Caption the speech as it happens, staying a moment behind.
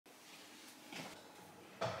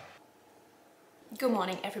Good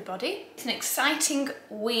morning everybody. It's an exciting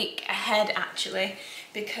week ahead actually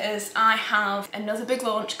because I have another big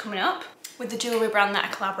launch coming up with the jewellery brand that I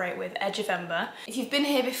collaborate with, Edge of Ember. If you've been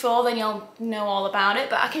here before then you'll know all about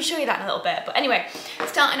it, but I can show you that in a little bit. But anyway,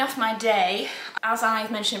 starting off my day, as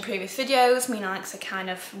I've mentioned in previous videos, me and Alex are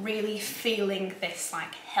kind of really feeling this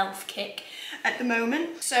like health kick at the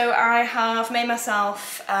moment. So I have made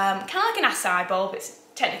myself kind of like an acai bowl, but it's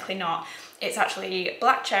technically not. It's actually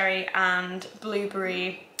black cherry and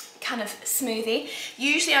blueberry kind of smoothie.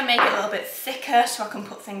 Usually I make it a little bit thicker so I can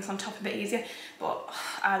put things on top a bit easier, but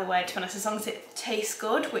either way, to be honest, as long as it tastes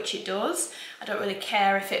good, which it does, I don't really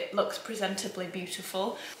care if it looks presentably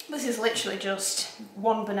beautiful. This is literally just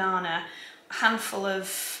one banana, a handful of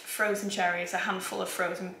frozen cherries, a handful of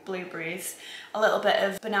frozen blueberries, a little bit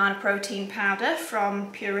of banana protein powder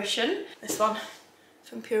from Purition, this one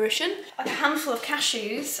from Purition, like a handful of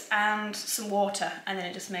cashews and some water, and then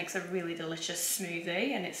it just makes a really delicious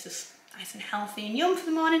smoothie, and it's just nice and healthy and yum for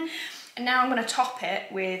the morning. And now I'm going to top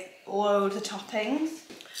it with loads of toppings.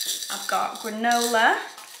 I've got granola,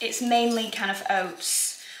 it's mainly kind of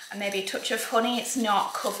oats, and maybe a touch of honey, it's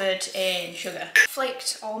not covered in sugar.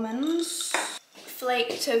 Flaked almonds,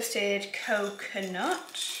 flaked toasted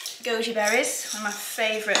coconut, goji berries, one of my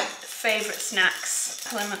favourite snacks.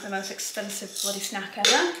 Them the most expensive bloody snack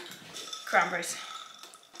ever. Cranberries.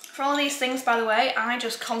 For all of these things, by the way, I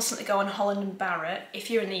just constantly go on Holland and Barrett. If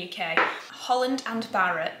you're in the UK, Holland and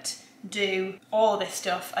Barrett do all this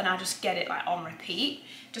stuff, and I just get it like on repeat,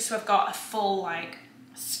 just so I've got a full like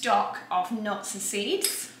stock of nuts and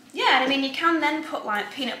seeds. Yeah, and I mean you can then put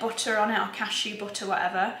like peanut butter on it or cashew butter,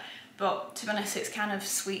 whatever, but to be honest it's kind of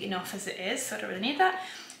sweet enough as it is, so I don't really need that.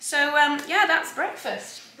 So yeah, that's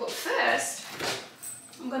breakfast. But first,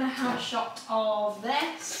 I'm gonna have a shot of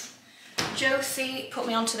this. Josie put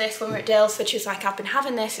me onto this when we were at Dalesford. She was like, I've been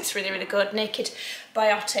having this, it's really, really good. Naked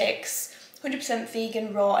Biotics, 100%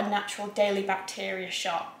 vegan, raw and natural daily bacteria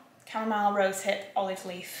shot. Chamomile, rosehip, olive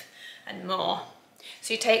leaf, and more.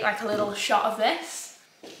 So you take like a little shot of this.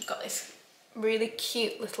 I've got this really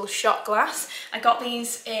cute little shot glass. I got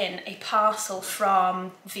these in a parcel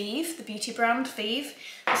from Vive, the beauty brand Vive.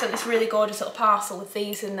 I sent this really gorgeous little parcel with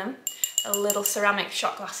these in them. Little ceramic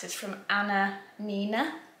shot glasses from Anna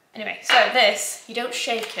Nina. Anyway, so this, you don't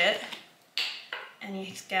shake it and you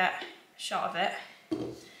just get a shot of it,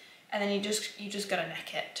 and then you just gotta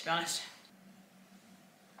neck it, to be honest.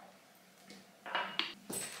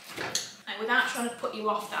 And without trying to put you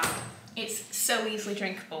off that, it's so easily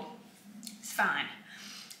drinkable. It's fine.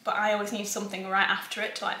 But I always need something right after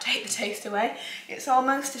it to like take the taste away. It's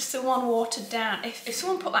almost if someone watered down, if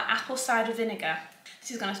someone put like apple cider vinegar,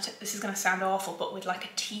 this is gonna sound awful, but with like a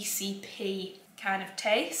TCP kind of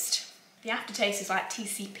taste. The aftertaste is like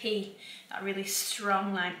TCP, that really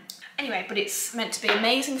strong line. Anyway, but it's meant to be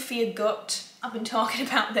amazing for your gut. I've been talking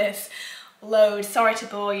about this loads. Sorry to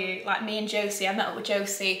bore you. Like me and Josie, I met up with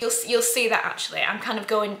Josie. You'll see that actually. I'm kind of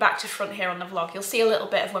going back to front here on the vlog. You'll see a little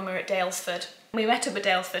bit of when we were at Dalesford. We met up at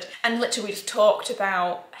Dalesford and literally we just talked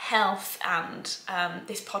about health and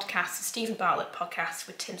this podcast, the Stephen Bartlett podcast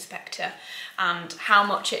with Tim Spector, and how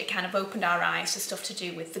much it kind of opened our eyes to stuff to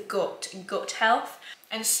do with the gut and gut health.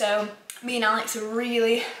 And so me and Alex are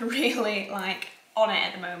really, really like on it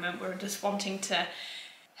at the moment. We're just wanting to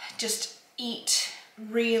just eat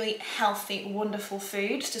really healthy, wonderful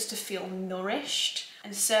foods just to feel nourished.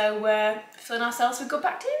 And so we're filling ourselves with good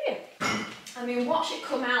bacteria. I mean, watch it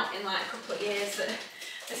come out in like a couple of years that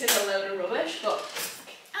this is a load of rubbish, but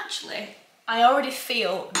actually I already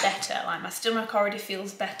feel better. Like my stomach already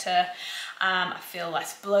feels better. I feel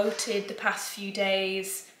less bloated the past few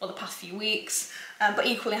days, well the past few weeks, but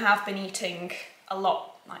equally I have been eating a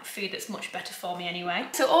lot like food that's much better for me anyway.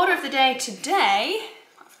 So order of the day today,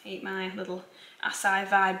 let's eat my little acai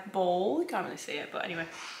vibe bowl. You can't really see it, but anyway,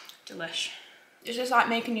 delish. It's just like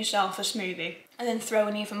making yourself a smoothie and then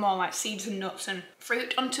throwing even more like seeds and nuts and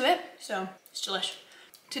fruit onto it. So it's delish.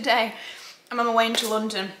 Today I'm on my way into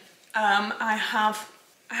London. I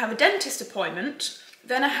have a dentist appointment,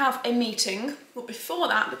 then I have a meeting, but before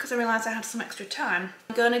that, because I realised I had some extra time,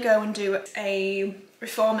 I'm going to go and do a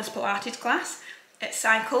reformers Pilates class at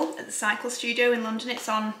the Cycle Studio in London. It's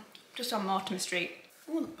just on Mortimer Street.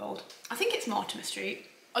 Oh, bold. I think it's Mortimer Street.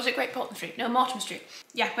 Or is it Great Portland Street? No, Mortimer Street.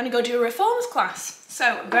 Yeah, I'm going to go do a reformers class.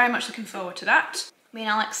 So very much looking forward to that. Me and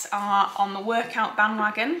Alex are on the workout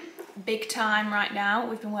bandwagon, big time right now.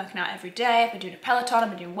 We've been working out every day. I've been doing a Peloton, I've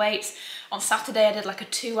been doing weights. On Saturday I did like a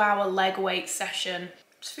 2-hour leg weight session.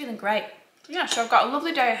 Just feeling great. Yeah, so I've got a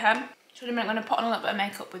lovely day ahead. So I'm going to put on a little bit of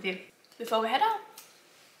makeup with you before we head out.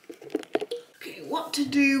 Okay, what to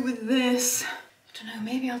do with this? I don't know,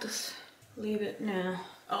 maybe I'll just leave it now?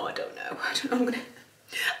 Oh, I don't know.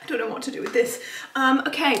 I don't know what to do with this.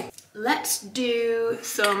 Okay, let's do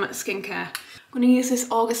some skincare. I'm gonna use this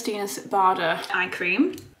Augustinus Bader eye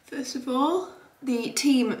cream. First of all, the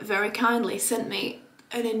team very kindly sent me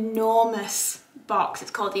an enormous box.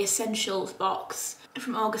 It's called the Essentials box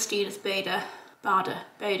from Augustinus Bader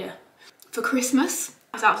for Christmas.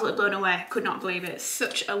 I was absolutely blown away. Could not believe it. It's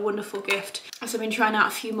such a wonderful gift. So I've been trying out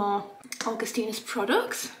a few more Augustinus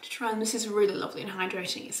products to try, and this is really lovely and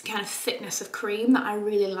hydrating. It's the kind of thickness of cream that I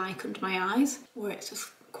really like under my eyes, where it's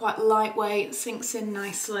just quite lightweight, sinks in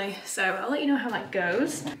nicely. So I'll let you know how that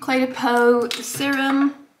goes. Clé de Peau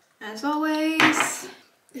serum, as always.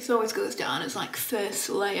 This always goes down as like first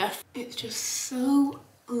layer. It's just so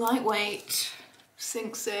lightweight,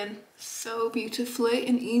 sinks in so beautifully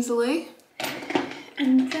and easily.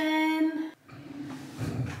 And then,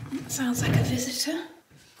 that sounds like a visitor.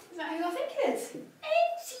 Is that who I think it is?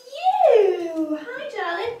 It's you! Hi,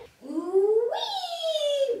 darling.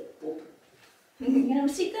 Ooh-wee! You can have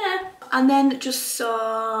a seat there. And then just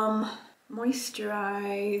some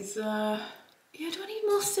moisturiser. Yeah, do I need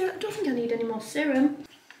more serum? I don't think I need any more serum.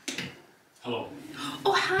 Hello.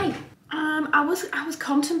 Oh, hi. I was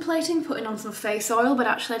contemplating putting on some face oil, but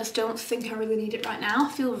actually I just don't think I really need it right now.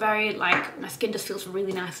 I feel very, like, my skin just feels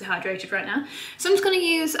really nicely hydrated right now. So I'm just going to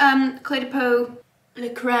use Clé de Peau Le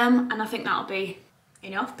Creme, and I think that'll be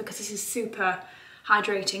enough because this is super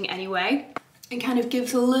hydrating anyway. It kind of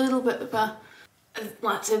gives a little bit of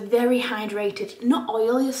well, it's a very hydrated, not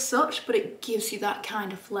oily as such, but it gives you that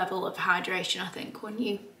kind of level of hydration, I think, when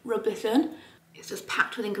you rub this in. It's just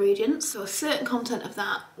packed with ingredients, so a certain content of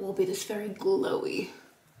that will be this very glowy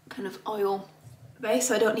kind of oil base,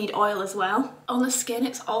 so I don't need oil as well. On the skin,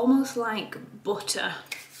 it's almost like butter.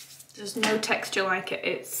 There's no texture like it.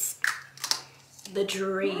 It's the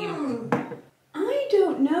dream. I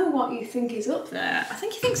don't know what you think is up there. I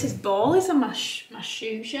think he thinks his ball is on my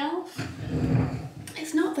shoe shelf.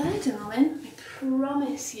 It's not there, darling. I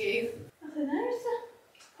promise you. Nothing there, is there?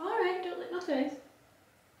 All right, don't lick my face.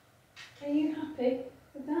 Are you happy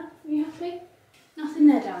with that? Are you happy? Nothing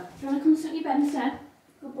there, darling. Do you want to come sit on your bed instead?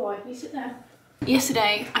 Good boy, you sit there.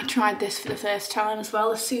 Yesterday, I tried this for the first time as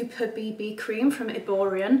well, the Super BB Cream from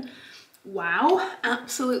Iborian. Wow,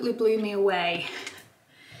 absolutely blew me away.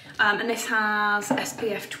 And this has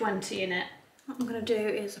SPF 20 in it. What I'm going to do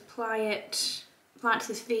is apply it to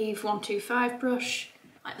this Vive 125 brush.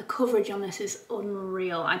 Like, the coverage on this is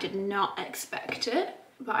unreal. I did not expect it.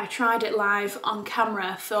 But I tried it live on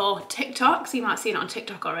camera for TikTok, so you might have seen it on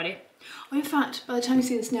TikTok already. Or in fact, by the time you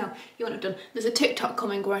see this now, you won't have done. There's a TikTok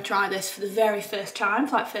coming where I try this for the very first time,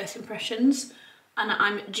 for like first impressions, and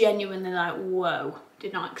I'm genuinely like, whoa,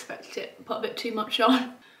 did not expect it. Put a bit too much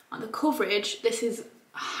on. And the coverage, this is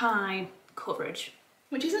high coverage,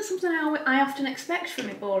 which isn't something I often expect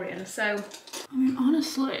from Iborian, so, I mean,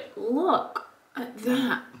 honestly, look at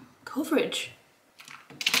that coverage.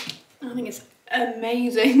 I think it's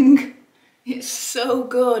amazing. It's so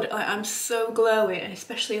good. I'm so glowy, and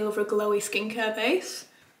especially over a glowy skincare base.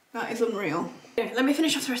 That is unreal. Anyway, let me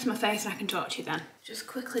finish off the rest of my face and I can talk to you then. Just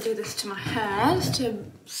quickly do this to my hair just to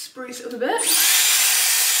spruce it up a bit.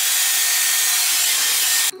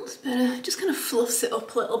 That's better. Just kind of fluffs it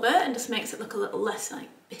up a little bit and just makes it look a little less like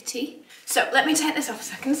bitty. So let me take this off a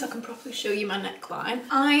second so I can properly show you my neckline.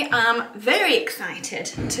 I am very excited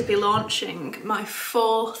to be launching my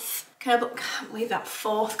fourth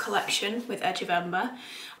collection with Edge of Ember.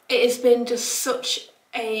 It has been just such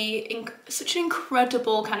an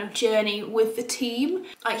incredible kind of journey with the team.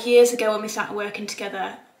 Like, years ago when we started working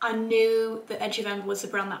together, I knew that Edge of Ember was the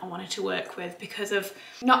brand that I wanted to work with because of,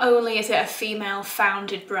 not only is it a female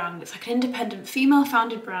founded brand, it's like an independent female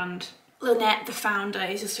founded brand. Lynette, the founder,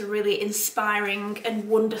 is just a really inspiring and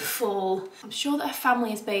wonderful. I'm sure that her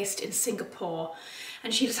family is based in Singapore,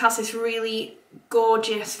 and she just has this really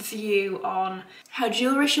gorgeous view on how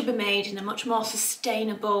jewellery should be made in a much more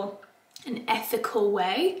sustainable and ethical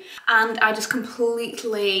way, and I just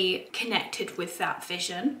completely connected with that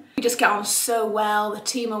vision. We just get on so well, the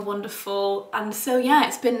team are wonderful, and so yeah,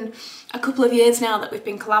 it's been a couple of years now that we've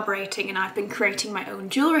been collaborating and I've been creating my own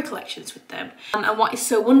jewellery collections with them. And what is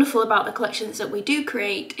so wonderful about the collections that we do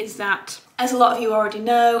create is that, as a lot of you already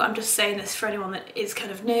know, I'm just saying this for anyone that is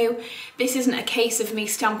kind of new, this isn't a case of me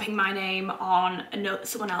stamping my name on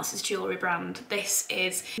someone else's jewellery brand. This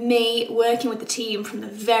is me working with the team from the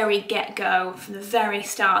very get-go, from the very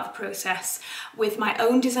start of the process, with my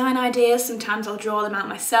own design ideas. Sometimes I'll draw them out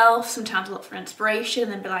myself, sometimes I'll look for inspiration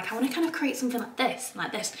and then be like, I want to kind of create something like this,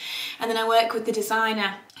 and then I work with the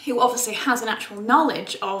designer who obviously has an actual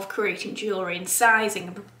knowledge of creating jewellery and sizing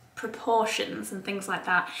and proportions and things like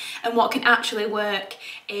that, and what can actually work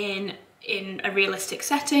in a realistic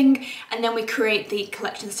setting, and then we create the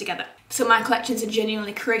collections together. So my collections are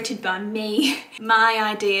genuinely created by me, my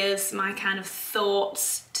ideas, my kind of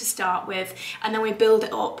thoughts to start with, and then we build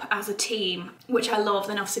it up as a team, which I love.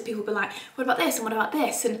 Then obviously people will be like, what about this and what about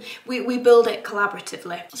this? And we build it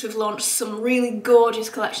collaboratively. So we've launched some really gorgeous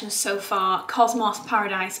collections so far: Cosmos,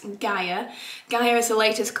 Paradise and Gaia. Gaia is the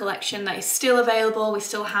latest collection that is still available. We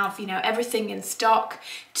still have, you know, everything in stock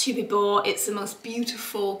to be bought. It's the most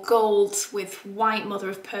beautiful gold with white mother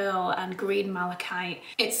of pearl and green malachite.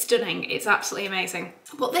 It's stunning. It's absolutely amazing.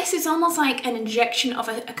 But this is almost like an injection of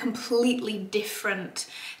a completely different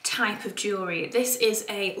type of jewellery. This is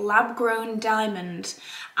a lab-grown diamond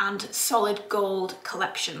and solid gold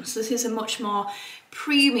collection. So this is a much more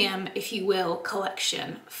premium, if you will,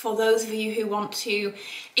 collection for those of you who want to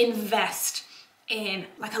invest in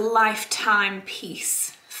like a lifetime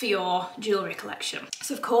piece for your jewellery collection.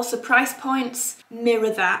 So of course the price points mirror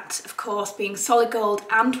that, of course, being solid gold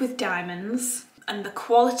and with diamonds. And the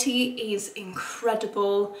quality is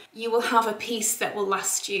incredible. You will have a piece that will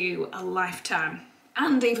last you a lifetime.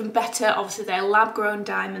 And even better, obviously they're lab-grown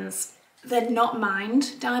diamonds. They're not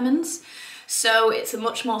mined diamonds, so it's a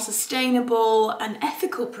much more sustainable and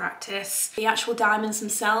ethical practice. The actual diamonds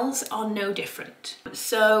themselves are no different.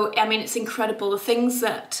 So, I mean, it's incredible the things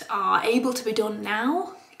that are able to be done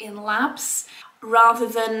now in labs, rather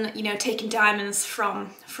than, you know, taking diamonds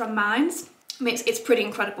from mines. I mean, it's pretty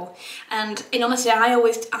incredible. And in honesty, I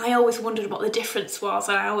always wondered what the difference was,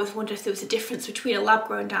 and I always wondered if there was a difference between a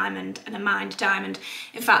lab-grown diamond and a mined diamond.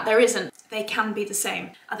 In fact, there isn't. They can be the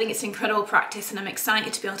same. I think it's an incredible practice, and I'm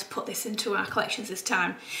excited to be able to put this into our collections this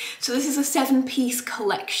time. So this is a 7-piece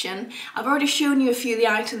collection. I've already shown you a few of the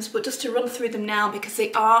items, but just to run through them now, because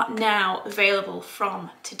they are now available from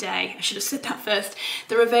today. I should have said that first.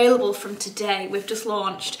 They're available from today. We've just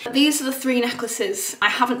launched. These are the 3 necklaces. I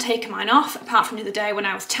haven't taken mine off, apart from the other day when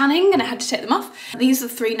I was tanning and I had to take them off. These are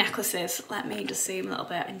the 3 necklaces. Let me just zoom a little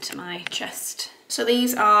bit into my chest. So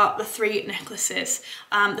these are the 3 necklaces.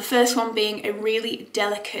 The first one being a really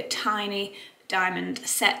delicate, tiny diamond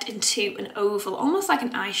set into an oval, almost like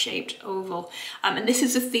an eye-shaped oval. And this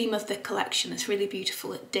is the theme of the collection, this really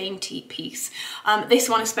beautiful, dainty piece. This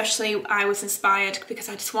one especially, I was inspired because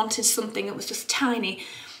I just wanted something that was just tiny,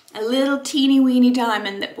 a little teeny weeny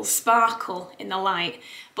diamond that will sparkle in the light,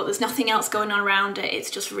 but there's nothing else going on around it.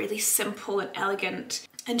 It's just really simple and elegant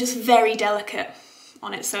and just very delicate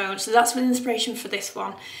on its own. So that's where the inspiration for this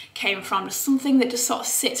one came from. Just something that just sort of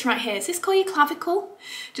sits right here. Is this called your clavicle?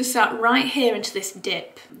 Just sat right here into this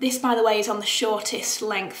dip. This, by the way, is on the shortest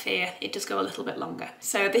length here. It does go a little bit longer.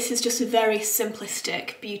 So this is just a very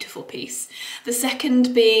simplistic, beautiful piece. The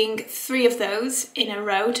second being 3 of those in a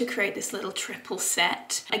row to create this little triple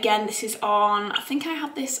set. Again, this is on, I think I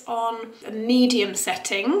have this on a medium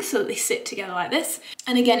setting so that they sit together like this.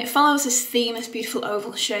 And again, it follows this theme, this beautiful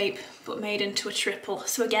oval shape, but made into a triple.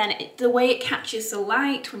 So again, the way it catches the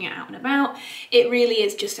light when you're out and about, it really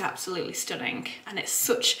is just absolutely stunning. And it's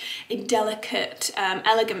such a delicate,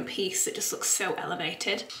 elegant piece that just looks so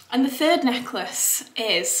elevated. And the third necklace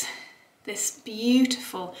is this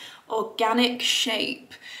beautiful organic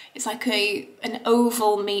shape. It's like an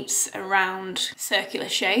oval meets a round circular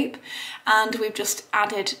shape. And we've just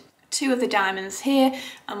added 2 of the diamonds here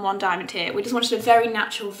and 1 diamond here. We just wanted a very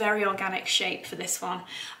natural, very organic shape for this one.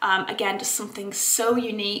 Again, just something so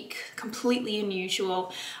unique, completely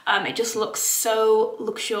unusual. It just looks so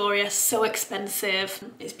luxurious, so expensive.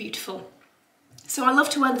 It's beautiful. So I love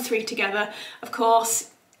to wear the 3 together. Of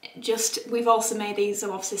course, we've also made these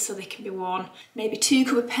obviously so they can be worn. Maybe 2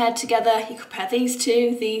 could be paired together. You could pair these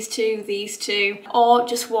 2, these 2, these 2, or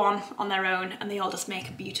just 1 on their own, and they all just make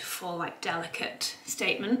a beautiful, like, delicate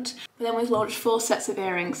statement. But then we've launched 4 sets of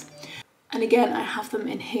earrings. And again, I have them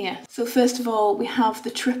in here. So first of all, we have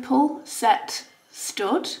the triple set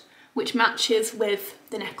stud, which matches with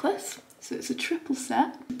the necklace. So it's a triple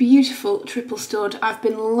set, beautiful triple stud. I've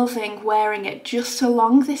been loving wearing it just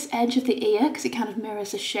along this edge of the ear because it kind of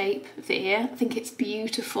mirrors the shape of the ear. I think it's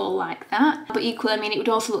beautiful like that. But equally, I mean, it would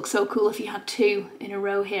also look so cool if you had 2 in a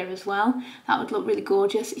row here as well. That would look really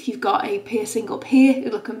gorgeous. If you've got a piercing up here, it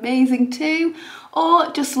would look amazing too.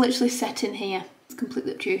 Or just literally set in here. It's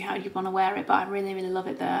completely up to you how you want to wear it, but I really, really love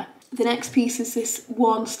it there. The next piece is this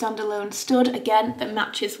one standalone stud, again, that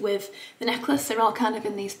matches with the necklace. They're all kind of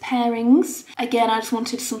in these pairings. Again, I just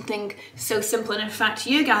wanted something so simple, and in fact,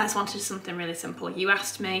 you guys wanted something really simple. You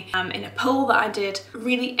asked me in a poll that I did,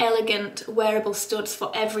 really elegant wearable studs for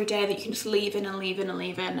every day that you can just leave in and leave in and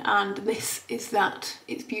leave in, and this is that.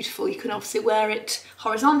 It's beautiful. You can obviously wear it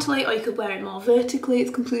horizontally or you could wear it more vertically, it's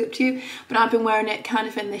completely up to you, but I've been wearing it kind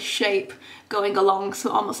of in this shape going along, so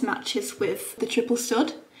it almost matches with the triple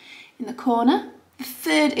stud in the corner. The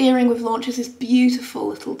third earring we've launched is this beautiful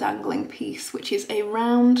little dangling piece, which is a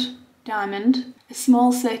round diamond, a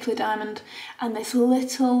small circular diamond, and this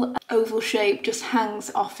little oval shape just hangs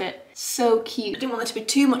off it. So cute. I didn't want there to be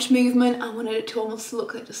too much movement. I wanted it to almost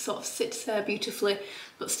look like it just sort of sits there beautifully,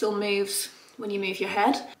 but still moves when you move your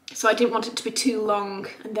head. So I didn't want it to be too long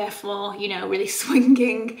and therefore, you know, really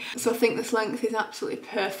swinging. So I think this length is absolutely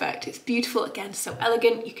perfect. It's beautiful, again, so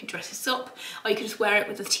elegant. You can dress this up, or you can just wear it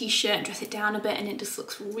with a t-shirt and dress it down a bit, and it just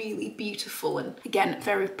looks really beautiful and, again,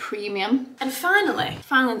 very premium. And finally,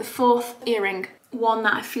 the fourth earring, one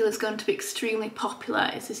that I feel is going to be extremely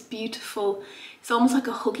popular, is this beautiful, it's almost like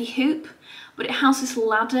a huggy hoop, but it has this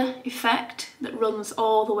ladder effect that runs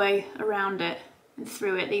all the way around it and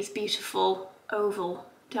through it, these beautiful oval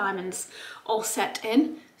diamonds all set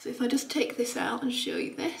in. So if I just take this out and show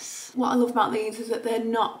you this, what I love about these is that they're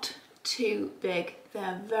not too big.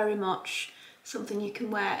 They're very much something you can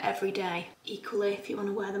wear every day. Equally, if you want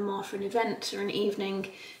to wear them more for an event or an evening,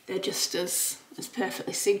 they're just as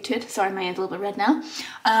perfectly suited. Sorry, my ear's a little bit red now.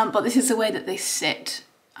 But this is the way that they sit.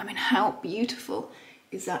 I mean, how beautiful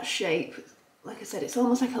is that shape? Like I said, it's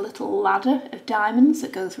almost like a little ladder of diamonds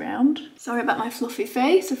that goes round. Sorry about my fluffy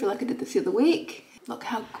face, I feel like I did this the other week. Look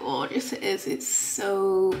how gorgeous it is, it's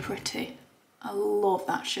so pretty. I love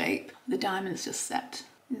that shape. The diamonds just set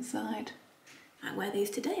inside. I wear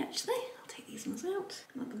these today actually. I'll take these ones out.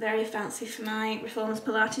 Look very fancy for my Reformers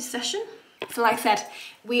Pilates session. So like I said,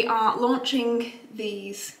 we are launching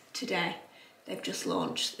these today. They've just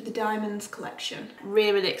launched the Diamonds collection. I'm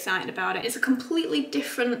really, really excited about it. It's a completely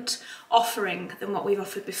different offering than what we've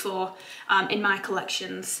offered before in my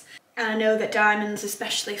collections. And I know that diamonds,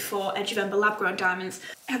 especially for Edge of Ember lab-grown diamonds,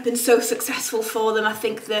 have been so successful for them. I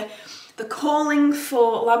think the calling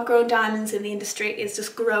for lab-grown diamonds in the industry is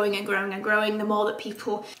just growing and growing and growing. The more that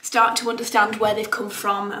people start to understand where they've come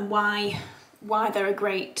from and why they're a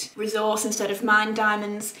great resource instead of mined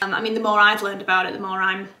diamonds. I mean, the more I've learned about it, the more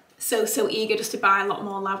I'm so eager just to buy a lot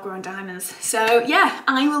more lab-grown diamonds. So yeah,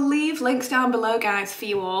 I will leave links down below, guys, for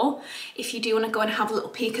you all if you do want to go and have a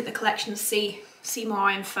little peek at the collection, see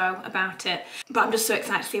more info about it. But I'm just so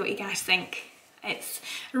excited to see what you guys think. It's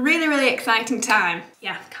a really, really exciting time.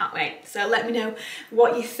 Yeah, can't wait. So let me know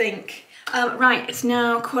what you think. Right, it's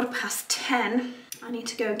now 10:15. I need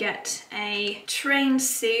to go get a train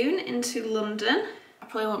soon into London. I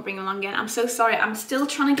probably won't bring along again. I'm so sorry, I'm still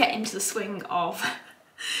trying to get into the swing of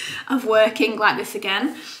working like this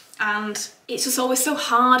again, and it's just always so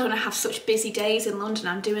hard when I have such busy days in London.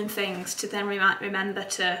 I'm doing things to then remember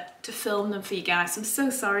to film them for you guys. I'm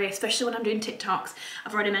so sorry, especially when I'm doing TikToks.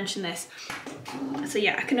 I've already mentioned this, so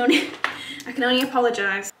yeah, I can only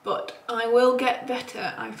apologise, but I will get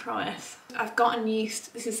better, I promise. I've gotten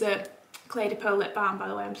used. This is a Clé de Peau lip balm, by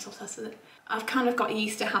the way. I'm so obsessed with it. I've kind of got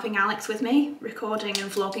used to having Alex with me, recording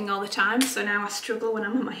and vlogging all the time, so now I struggle when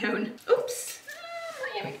I'm on my own. Oops.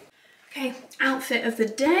 Okay, outfit of the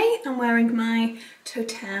day. I'm wearing my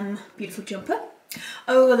Totem beautiful jumper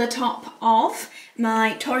over the top of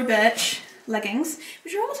my Tory Birch leggings,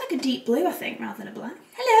 which are almost like a deep blue, I think, rather than a black.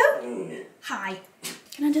 Hello. Hi.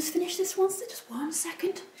 Can I just finish this once? Just 1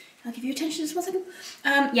 second. I'll give you attention just 1 second.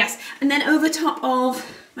 Yes, and then over top of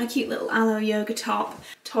my cute little aloe yoga top,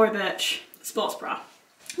 Tory Birch sports bra,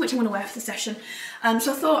 which I'm going to wear for the session.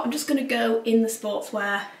 So I thought I'm just going to go in the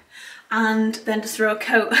sportswear and then just throw a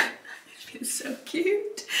coat. It's so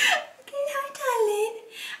cute. Okay, hi darling.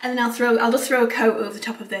 And then I'll just throw a coat over the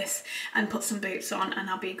top of this and put some boots on and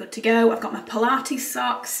I'll be good to go. I've got my Pilates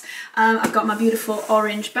socks. I've got my beautiful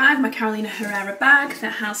orange bag, my Carolina Herrera bag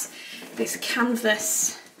that has this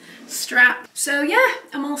canvas strap. So yeah,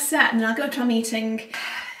 I'm all set, and then I'll go to a meeting,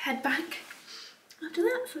 head back after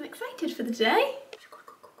that. So I'm excited for the day.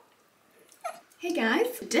 Hey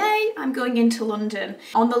guys, today I'm going into London.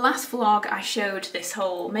 On the last vlog I showed this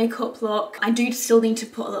whole makeup look. I do still need to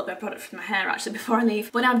put a little bit of product for my hair actually before I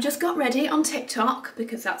leave, but I've just got ready on TikTok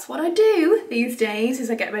because that's what I do these days, is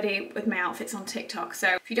I get ready with my outfits on TikTok.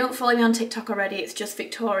 So if you don't follow me on TikTok already, it's just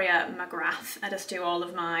Victoria McGrath. I just do all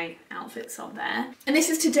of my outfits on there. And this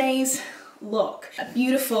is today's look. A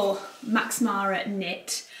beautiful Max Mara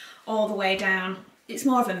knit all the way down. it's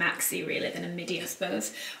more of a maxi really than a midi, I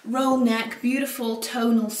suppose. Roll neck, beautiful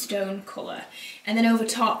tonal stone colour. And then over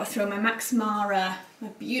top I throw my Max Mara, my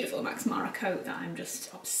beautiful Max Mara coat that I'm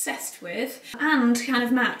just obsessed with. And kind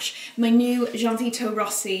of match my new Gianvito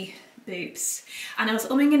Rossi boots. And I was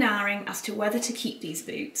umming and ahhing as to whether to keep these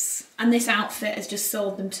boots. And this outfit has just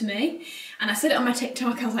sold them to me. And I said it on my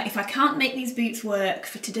TikTok, I was like, if I can't make these boots work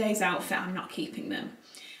for today's outfit, I'm not keeping them.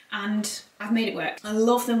 And I've made it work. I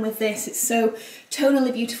love them with this. It's so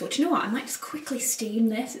tonally beautiful. Do you know what? I might just quickly steam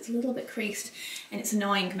this. It's a little bit creased and it's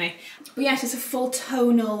annoying me. But yeah, it's a full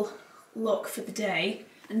tonal look for the day.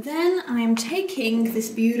 And then I am taking this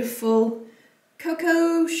beautiful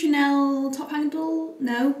Coco Chanel top handle.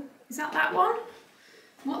 No, is that one?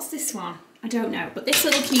 What's this one? I don't know, but this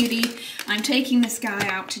little cutie, I'm taking this guy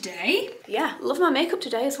out today. Yeah, love my makeup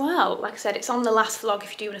today as well. Like I said, it's on the last vlog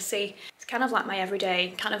if you do want to see. It's kind of like my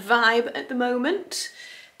everyday kind of vibe at the moment.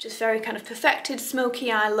 Just very kind of perfected,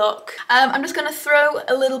 smoky eye look. I'm just gonna throw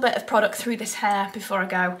a little bit of product through this hair before I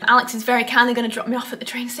go. Alex is very kindly gonna drop me off at the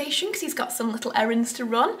train station because he's got some little errands to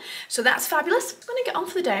run. So that's fabulous. I'm gonna get on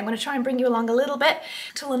for the day. I'm gonna try and bring you along a little bit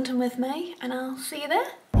to London with me and I'll see you there.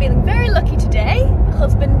 Feeling very lucky today. My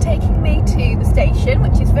husband taking me to the station,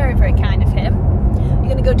 which is very, very kind of him.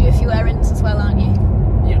 You're gonna go do a few errands as well, aren't you?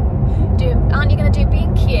 Yeah. Aren't you gonna do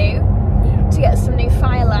B&Q? To get us some new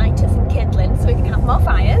fire lighters and kindling so we can have more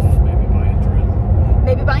fires. Maybe buy a drill.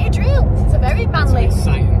 Maybe buy a drill. It's a very manly... Some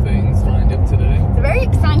exciting things lined up today. It's a very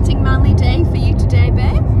exciting manly day for you today,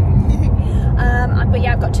 babe. But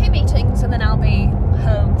yeah, I've got 2 meetings and then I'll be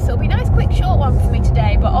home. So it'll be a nice quick short one for me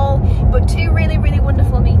today, but 2 really, really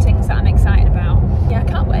wonderful meetings that I'm excited about. Yeah, I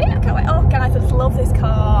can't wait. Oh guys, I just love this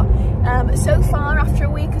car. So far, after a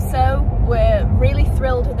week or so, we're really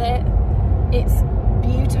thrilled with it. It's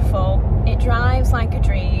beautiful. It drives like a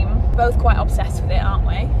dream. Both quite obsessed with it, aren't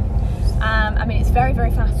we? I mean, it's very,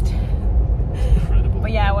 very fast. Incredible.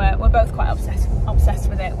 But yeah, we're both quite obsessed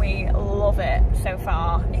with it. We love it so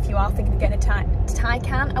far. If you are thinking of getting a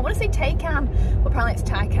Taycan, I want to say Taycan, but apparently it's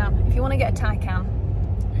Taycan. If you want to get a Taycan,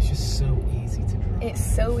 it's just so easy to drive. It's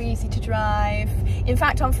so easy to drive. In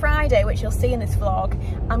fact, on Friday, which you'll see in this vlog,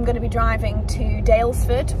 I'm going to be driving to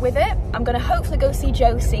Daylesford with it. I'm going to hopefully go see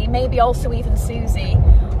Josie, maybe also even Susie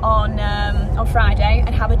on Friday,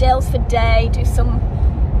 and have a Daylesford day, do some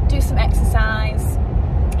exercise,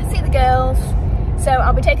 see the girls. So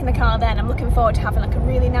I'll be taking the car then. I'm looking forward to having like a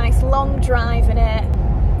really nice long drive in it.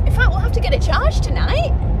 In fact, we'll have to get it charged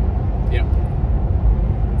tonight. Yep.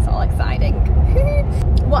 It's all exciting.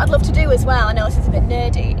 What I'd love to do as well, I know this is a bit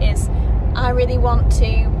nerdy, is I really want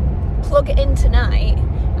to plug it in tonight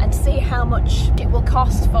and see how much it will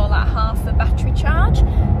cost for like half the battery charge.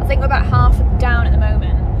 I think we're about half down at the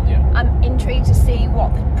moment. Yeah. I'm intrigued to see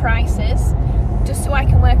what the price is, just so I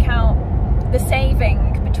can work out the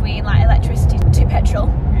saving between like electricity to petrol.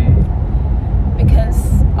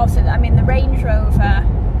 Because obviously, I mean, the Range Rover,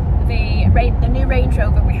 the new Range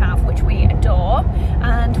Rover we have, which we adore,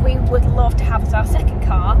 and we would love to have as our second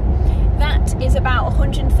car, that is about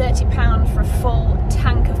 £130 for a full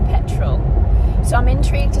tank of petrol. So I'm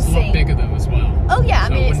intrigued to see. A lot bigger though as well. Oh yeah,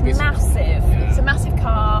 so I mean, it's massive. Yeah. It's a massive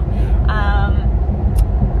car.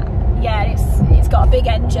 Yeah, it's got a big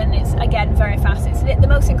engine. It's again very fast. It's the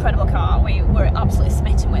most incredible car. We're absolutely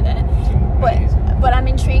smitten with it. But I'm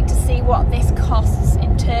intrigued to see what this costs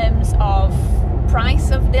in terms of price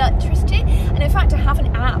of the electricity. And in fact, I have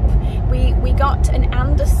an app. We got an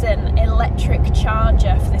Anderson electric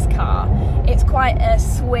charger for this car. It's quite a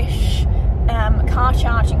swish car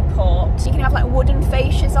charging port. You can have like wooden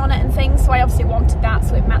fascias on it and things, so I obviously wanted that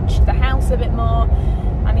so it matched the house a bit more.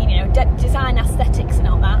 I mean, you know, design aesthetics and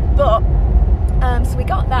all that. But so we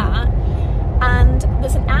got that, and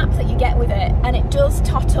there's an app that you get with it, and it does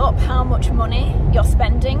tot up how much money you're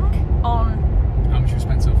spending on how much you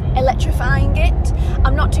spent so far electrifying it.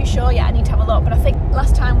 I'm not too sure yet, I need to have a look, but I think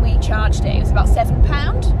last time we charged it, it was about £7. And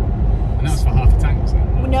that was for half a tank, was it?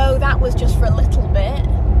 No, that was just for a little bit.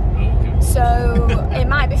 So it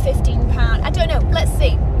might be £15. I don't know. Let's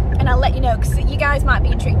see, and I'll let you know, because you guys might be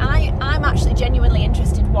intrigued. I'm actually genuinely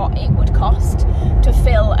interested what it would cost to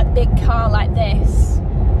fill a big car like this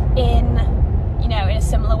in, you know, in a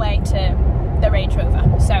similar way to the Range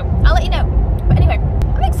Rover. So I'll let you know. But anyway,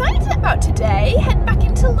 I'm excited about today. Heading back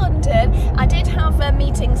into London. I did have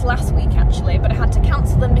meetings last week actually, but I had to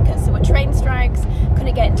cancel them because there were train strikes.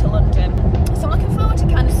 Couldn't get into London. So I'm looking forward to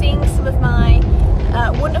kind of seeing some of my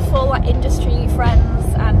wonderful industry friends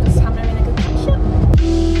and just having a really good catch up.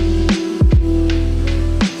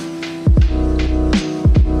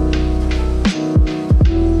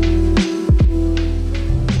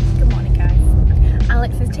 Good morning, guys.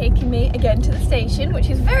 Alex is taking me again to the station, which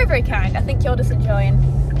is very, very kind. I think you're just enjoying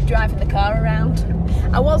driving the car around.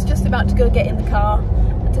 I was just about to go get in the car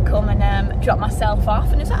to come and drop myself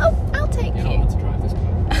off, and it's like, oh, I'll take you. You're not allowed to drive this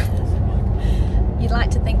car. You'd like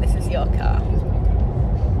to think this is your car.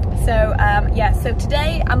 So yeah, so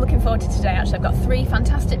today, I'm looking forward to today actually. I've got 3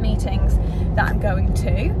 fantastic meetings that I'm going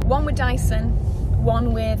to. One with Dyson,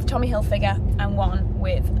 one with Tommy Hilfiger, and one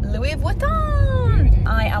with Louis Vuitton.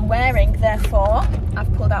 I am wearing, therefore,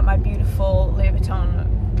 I've pulled out my beautiful Louis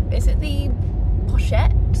Vuitton, is it the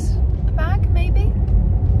pochette bag maybe?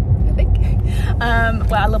 I think.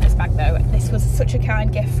 Well, I love this bag though. This was such a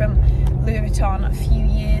kind gift from Louis Vuitton a few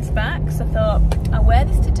years back, so I thought I'll wear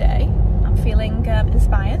this today. I'm feeling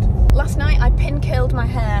inspired. Last night I pin curled my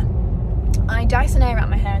hair. I Dyson air out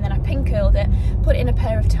my hair and then I pin curled it, put it in a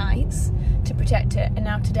pair of tights to protect it, and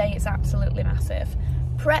now today it's absolutely massive.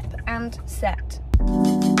 Prep and set.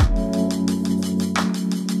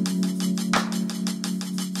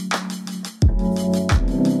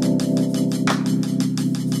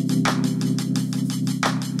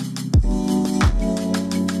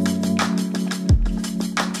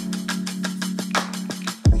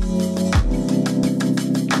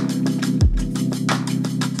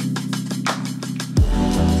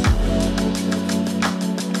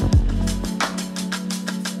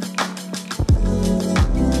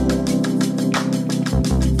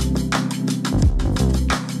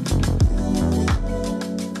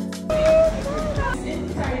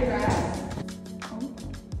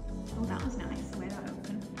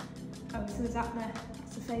 Is that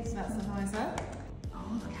that's the face? That's the visor.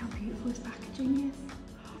 Oh, look how beautiful this packaging is.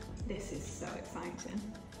 This is so exciting.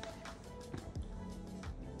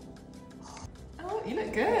 Oh, you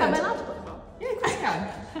look good. Am I allowed to put them on? Yeah, of course you can.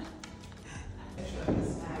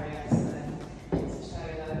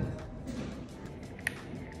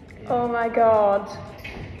 Oh my god.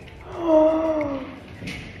 Oh,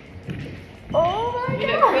 oh my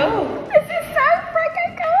god. This is so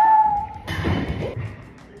freaking cool.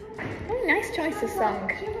 Oh, nice choice of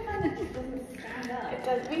song. It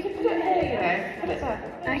does. We can put it here, you know. Put it there.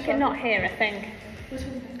 I cannot hear a thing.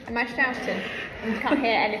 Am I shouting? I can't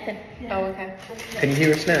hear anything. Oh, okay. Can you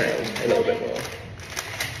hear us now a little bit more?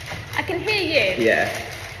 I can hear you. Yeah,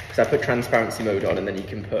 because I put transparency mode on and then you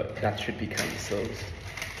can put, that should be cancelled.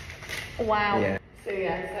 Wow. Yeah. So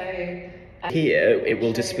yeah, Here, it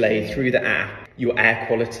will display through the app your air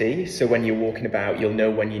quality. So when you're walking about, you'll know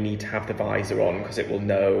when you need to have the visor on because it will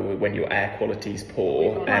know when your air quality is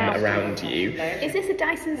poor around you. Is this a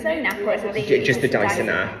Dyson Zone app or is it Just the Dyson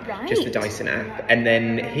app. Right. Just the Dyson app. And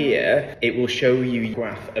then here, it will show you a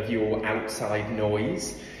graph of your outside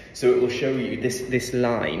noise. So it will show you this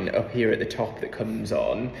line up here at the top that comes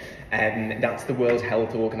on, and that's the World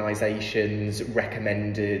Health Organization's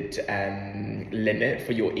recommended limit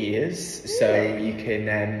for your ears. So you can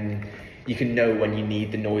know when you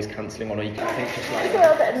need the noise cancelling one, or you can think just like. It's a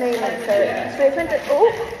little bit of movement, so yeah. it's meant to.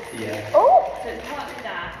 Oh. Yeah. Oh. So it's part of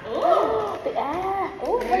that. Oh. The air.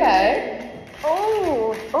 oh, hello.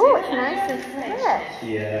 Oh. Oh, it's nice and fresh.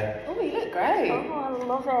 Yeah. Oh, you look great. Oh, I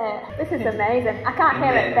love it. This is amazing. I can't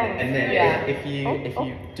hear it think. And then Yeah. if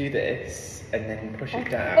you do this and then push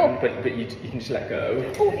it down, Oh. but you can just let go.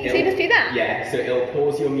 Oh, so you just do that? Yeah, so it'll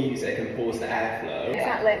pause your music and pause the airflow.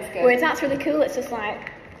 Exactly. That's good. Whereas that's really cool. It's just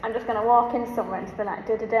like, I'm just going to walk in somewhere and just be like,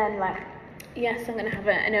 da-da-da, and like, yes, I'm going to have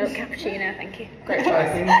an oat cappuccino, thank you. Great So I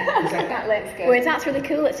choice. think That looks good. Whereas that's really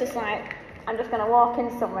cool. It's just like, I'm just going to walk in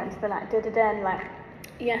somewhere and just be like, da-da-da, and like,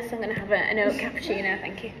 yes, I'm going to have an oat cappuccino,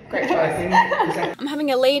 thank you. Great So I choice. think I'm having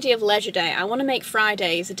a lady of leisure day. I want to make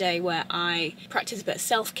Fridays a day where I practice a bit of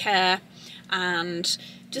self-care and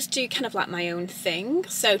just do kind of like my own thing.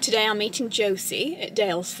 So today I'm meeting Josie at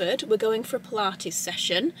Dalesford. We're going for a Pilates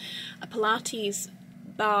session, a Pilates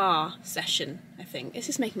bar session, I think. This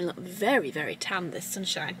is making me look very, very tan, this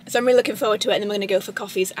sunshine. So I'm really looking forward to it, and then we're going to go for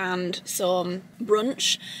coffees and some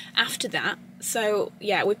brunch after that. So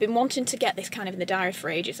yeah, we've been wanting to get this kind of in the diary for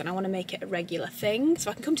ages, and I want to make it a regular thing.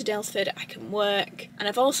 So I can come to Dalesford, I can work, and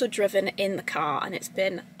I've also driven in the car, and it's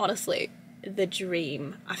been, honestly, the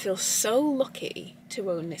dream. I feel so lucky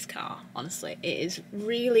to own this car, honestly. It is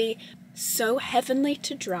really so heavenly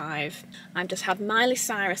to drive. I've just had Miley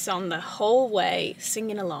Cyrus on the whole way,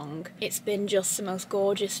 singing along. It's been just the most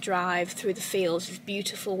gorgeous drive through the fields with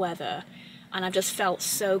beautiful weather, and I've just felt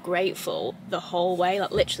so grateful the whole way,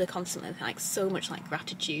 like literally constantly, like so much like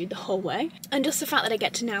gratitude the whole way. And just the fact that I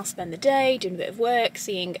get to now spend the day doing a bit of work,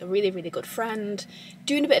 seeing a really, really good friend,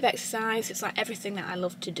 doing a bit of exercise, it's like everything that I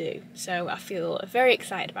love to do. So I feel very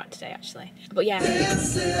excited about today actually. But yeah.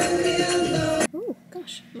 Ooh, God.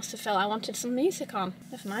 Gosh, must have felt I wanted some music on.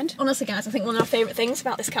 Never mind. Honestly, guys, I think one of my favourite things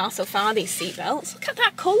about this car so far are these seatbelts. Look at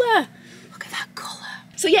that colour. Look at that colour.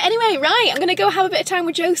 So yeah, anyway, right, I'm gonna go have a bit of time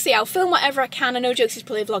with Josie. I'll film whatever I can. I know Josie's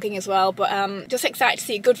probably vlogging as well, but just excited to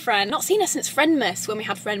see a good friend. Not seen her since Friendmas, when we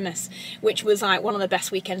had Friendmas, which was like one of the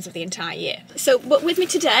best weekends of the entire year. So, but with me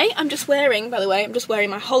today, I'm just wearing, by the way, I'm just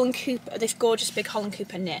wearing my Holland Cooper, this gorgeous big Holland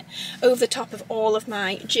Cooper knit, over the top of all of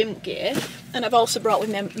my gym gear. And I've also brought with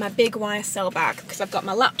me my big YSL bag, because I've got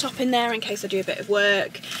my laptop in there in case I do a bit of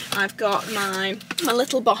work. I've got my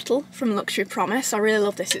little bottle from Luxury Promise. I really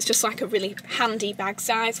love this. It's just like a really handy bag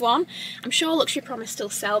size one. I'm sure Luxury Promise still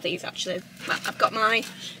sell these actually. I've got my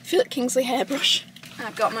Philip Kingsley hairbrush.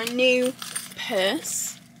 I've got my new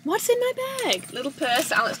purse. What's in my bag? Little purse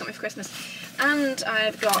that Alex got me for Christmas. And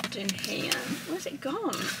I've got in here, where's it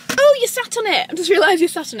gone? Oh, you sat on it! I just realised you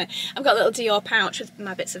sat on it. I've got a little Dior pouch with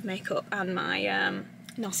my bits of makeup and my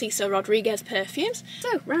Narciso Rodriguez perfumes.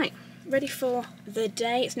 So, right, ready for the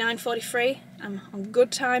day. It's 9:43. I'm on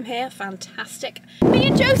good time here, fantastic. Me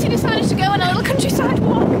and Josie decided to go on a little countryside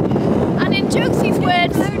walk. And in Josie's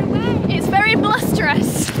words, it's very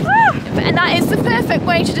blusterous. And that is the perfect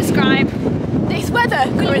way to describe this weather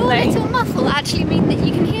currently. Will your little muffle actually mean that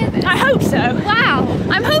you can hear this? I hope so. Wow.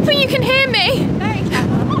 I'm hoping you can hear me. Very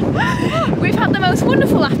clever. We've had the most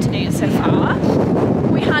wonderful afternoon so far.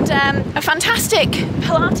 We had a fantastic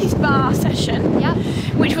Pilates bar session,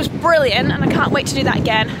 which was brilliant, and I can't wait to do that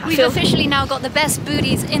again. We've officially now got the best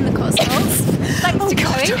booties in the Cotswolds, thanks to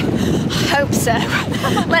Tory. I hope so.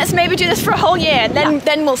 Let's maybe do this for a whole year,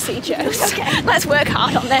 then we'll see, Jose. Okay. Let's work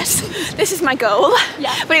hard on this. This is my goal.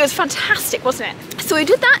 Yeah. But it was fantastic, wasn't it? So we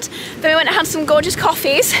did that, then we went and had some gorgeous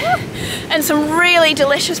coffees and some really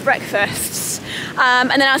delicious breakfasts.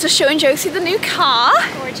 And then I was just showing Josie the new car.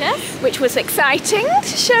 Gorgeous. Which was exciting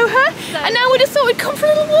to show her. And now we just thought we'd come for a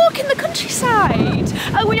little walk in the countryside.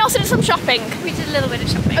 Oh, we also did some shopping. We did a little bit of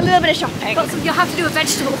shopping. A little bit of shopping. You'll have to do a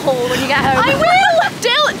vegetable haul when you get home. I will!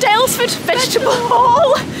 Dalesford vegetable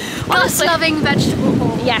haul. Honestly. Loving vegetable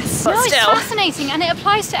haul. Yes, but no, still. It's fascinating, and it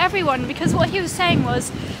applies to everyone, because what he was saying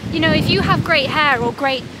was, you know, if you have great hair or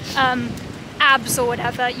great abs or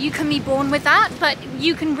whatever, you can be born with that, but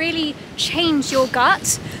you can really change your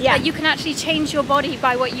gut. Yeah. But you can actually change your body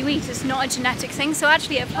by what you eat. It's not a genetic thing, so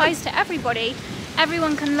actually it applies to everybody.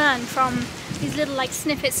 Everyone can learn from these little like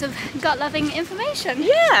snippets of gut-loving information.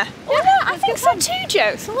 Yeah. Yeah, I think so too,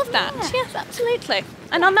 Jo. I love that. Yeah. Yes, absolutely.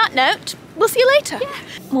 And on that note, we'll see you later. Yeah.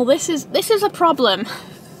 Well, this is a problem.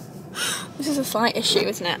 This is a slight issue,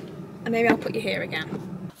 isn't it? And maybe I'll put you here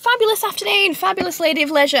again. Fabulous afternoon, fabulous lady of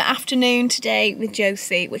leisure afternoon today with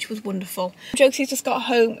Josie, which was wonderful. Josie's just got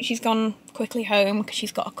home, she's gone quickly home because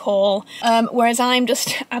she's got a call. Whereas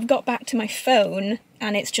I've got back to my phone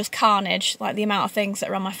and it's just carnage, like the amount of things that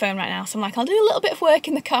are on my phone right now. So I'm like, I'll do a little bit of work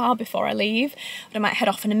in the car before I leave, but I might head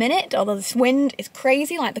off in a minute, although this wind is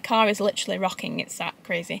crazy, like the car is literally rocking, it's that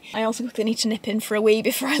crazy. I also quickly need to nip in for a wee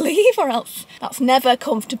before I leave, or else that's never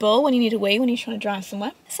comfortable when you need a wee, when you're trying to drive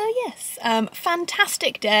somewhere. So yes,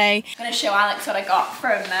 fantastic day. I'm gonna show Alex what I got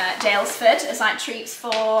from Dalesford as like treats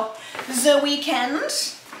for the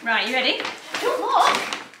weekend. Right, you ready? Don't look.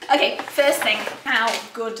 Okay, first thing, how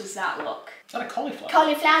good does that look? Is that a cauliflower?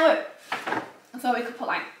 Cauliflower. I thought we could put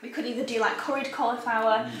we could either do like curried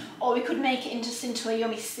cauliflower, or we could make it into a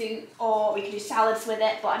yummy soup, or we could do salads with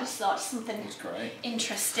it, but I just thought something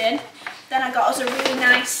interesting. Then I got us a really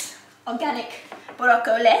nice organic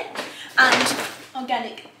broccoli and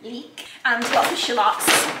organic leek and lots of shallots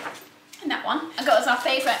in that one. I got us our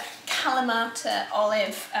favourite Kalamata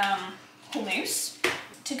olive hummus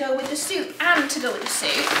to go with the soup, and to go with the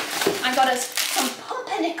soup I got us some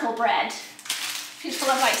pumpernickel bread. It's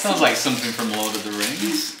full of like sounds like something from Lord of the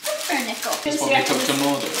Rings. Pumpernickel. That's what we took to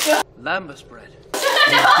Mordor. Lambus bread.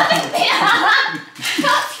 That's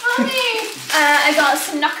funny. I got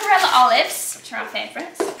some Nocarella olives, which are our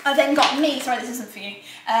favourites. I then got me, sorry this isn't for you,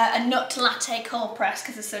 a nut latte cold press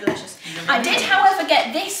because they're so delicious. I did however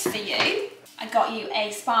get this for you. I got you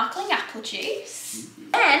a sparkling apple juice.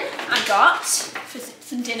 Then I got, for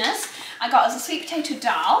some dinners, I got us a sweet potato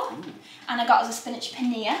dal. And I got us a spinach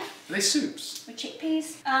paneer. Are they soups? With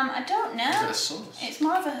chickpeas. I don't know. Is it a sauce? It's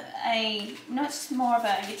more of you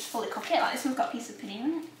just fully cook it. Like this one's got a piece of paneer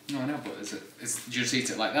in it. No, I know, but do you just eat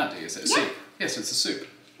it like that, do you? Is it a soup? Yes, it's a soup.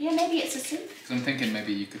 Yeah, maybe it's a soup. Because I'm thinking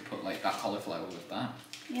maybe you could put like that cauliflower with that.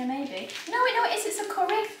 Yeah, maybe. No, wait, no, it is. It's a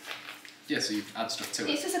curry. Yeah, so you add stuff to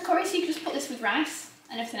it. It's just a curry, so you can just put this with rice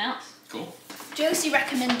and everything else. Cool. Josie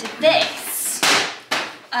recommended this.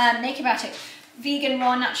 Naked Batik. vegan,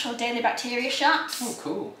 raw, natural daily bacteria shots. Oh,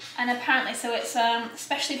 cool. And apparently, so it's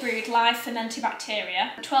specially brewed live fermented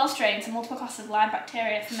bacteria. 12 strains and multiple classes of live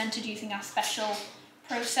bacteria fermented using our special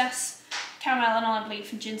process. Caramel and olive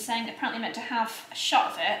leaf and ginseng. Apparently meant to have a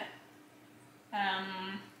shot of it,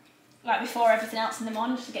 like before everything else in the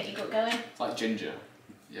morning, just to get your gut going. It's like ginger.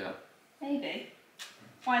 Yeah. Maybe.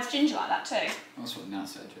 Why is ginger like that too? That's what Nat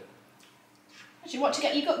said, yeah. Actually, what, to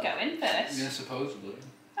get your gut going first? Yeah, supposedly.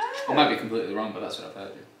 Oh. I might be completely wrong, but that's what I've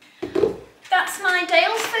heard, yeah. That's my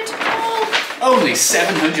Dalesford haul. Only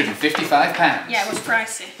 £755. Yeah, it was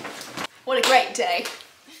pricey. What a great day.